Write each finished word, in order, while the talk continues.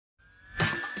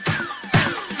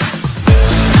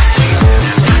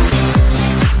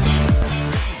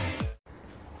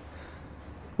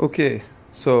Okay,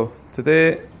 so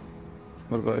today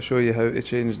we're going to show you how to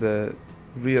change the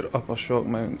rear upper shock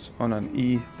mounts on an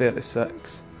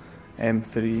E36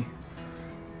 M3.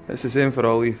 It's the same for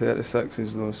all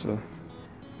E36s though, so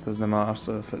it doesn't matter.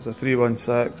 So if it's a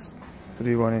 316,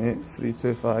 318,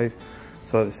 325,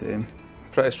 it's all the same.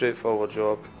 Pretty straightforward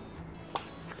job.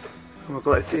 And we've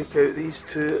got to take out these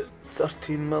two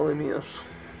 13mm.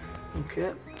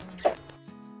 Okay.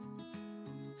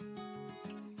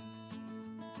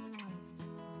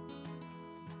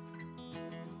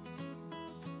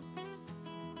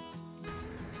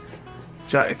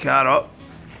 Jack the car up.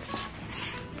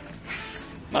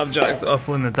 I've jacked it up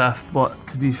on the diff, but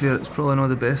to be fair, it's probably not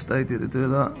the best idea to do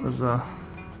that. There's a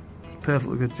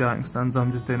perfectly good jacking stands.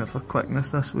 I'm just doing it for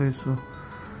quickness this way, so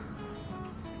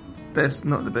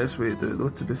not the best way to do it though,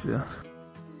 to be fair.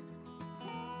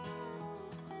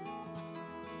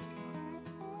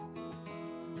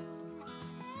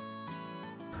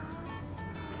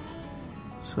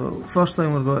 So first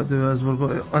thing we're going to do is we're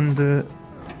going to undo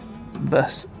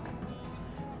this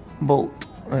bolt.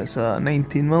 It's a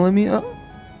 19mm.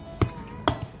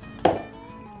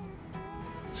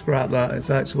 Scrap that, it's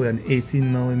actually an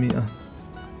 18mm.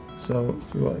 So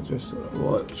if you want to just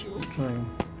watch, we'll try and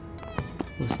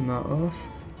loosen that off.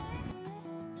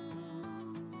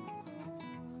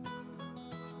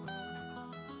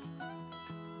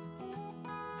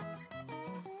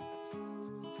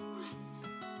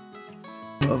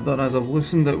 What I've done is I've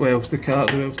loosened it whilst the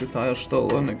tyre's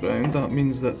still on the ground. That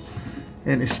means that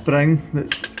any spring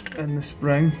that's in the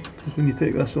spring, when you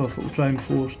take this off, it will try and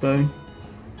force the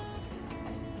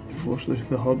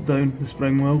hub down, the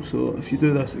spring will. So if you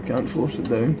do this, it can't force it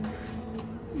down.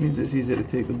 It means it's easier to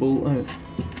take the bolt out.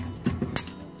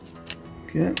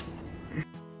 Okay.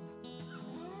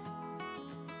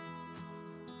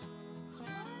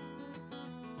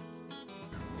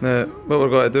 Now, what we're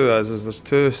going to do is there's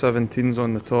two 17s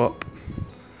on the top.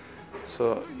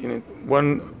 So you need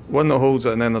one that holds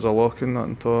it, and then there's a locking nut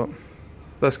on top.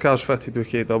 This car's fitted with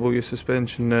KW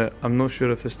suspension. Now, I'm not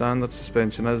sure if the standard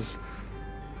suspension has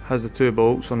the two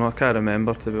bolts or not. I can't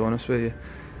remember, to be honest with you.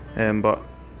 But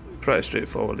pretty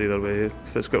straightforward either way.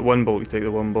 If it's got one bolt, you take the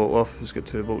one bolt off. If it's got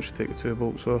two bolts, you take the two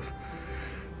bolts off.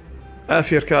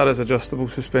 If your car is adjustable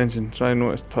suspension, try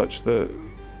not to touch the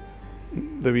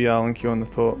wee Allen key on the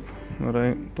top.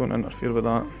 Alright, don't interfere with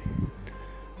that.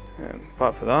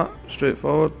 Apart from that,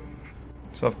 straightforward.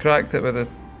 So I've cracked it with a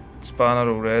spanner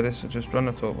already, so just run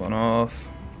the top one off.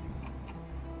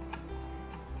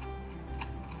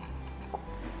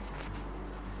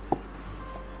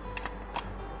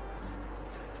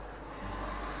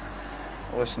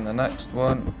 Loosen the next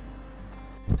one.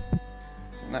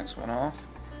 Next one off.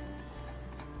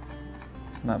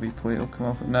 And that wee plate will come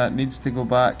off. Now it needs to go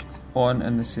back on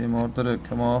in the same order it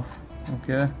came off.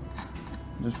 Okay.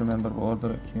 Just remember what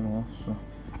order it came off. So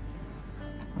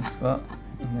this bit,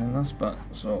 and then this bit.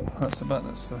 So that's the bit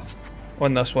that's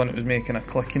on this one. It was making a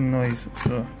clicking noise.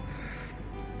 So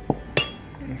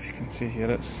if you can see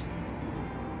here,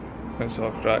 it's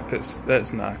all cracked. It's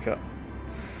knackered.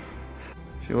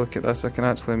 If you look at this, I can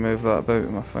actually move that about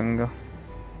with my finger.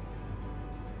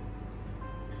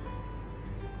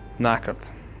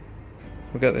 Knackered.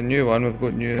 We've got the new one. We've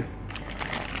got new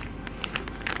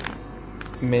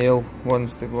male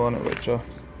ones to go on it, which are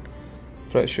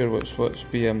pretty sure which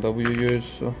BMW use,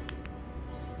 so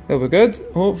they'll be good.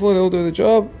 Hopefully they'll do the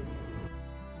job.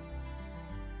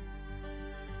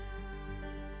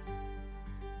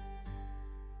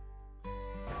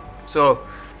 So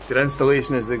your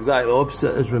installation is the exact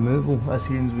opposite as removal, as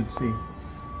Haynes would say.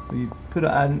 So you put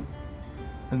it in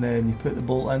and then you put the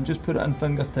bolt in. Just put it in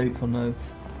finger tight for now.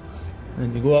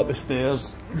 Then you go up the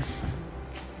stairs.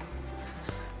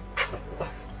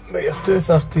 Put your two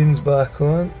 13s back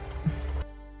on.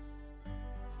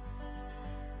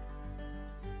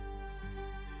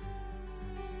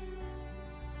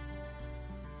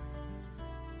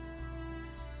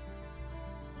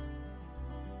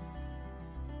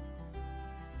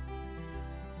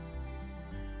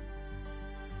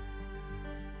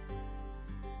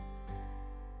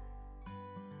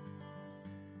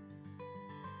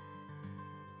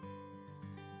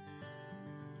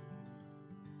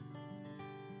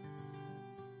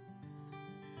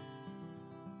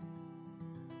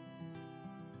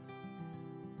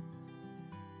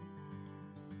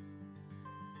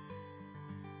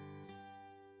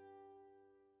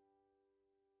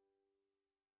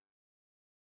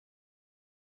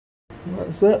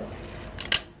 That's it.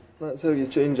 That's how you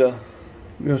change a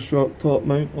rear shock top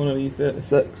mount on an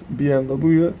E36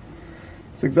 BMW.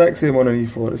 It's the exact same on an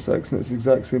E46, and it's the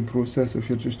exact same process if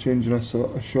you're just changing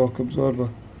a shock absorber.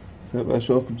 It's So with a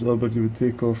shock absorber you would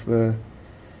take off the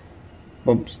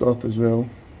bump stop as well,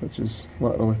 which is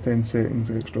literally 10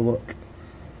 seconds extra work.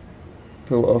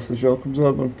 Pull it off the shock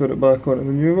absorber and put it back onto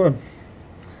the new one.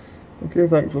 Okay,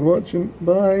 thanks for watching,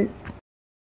 bye!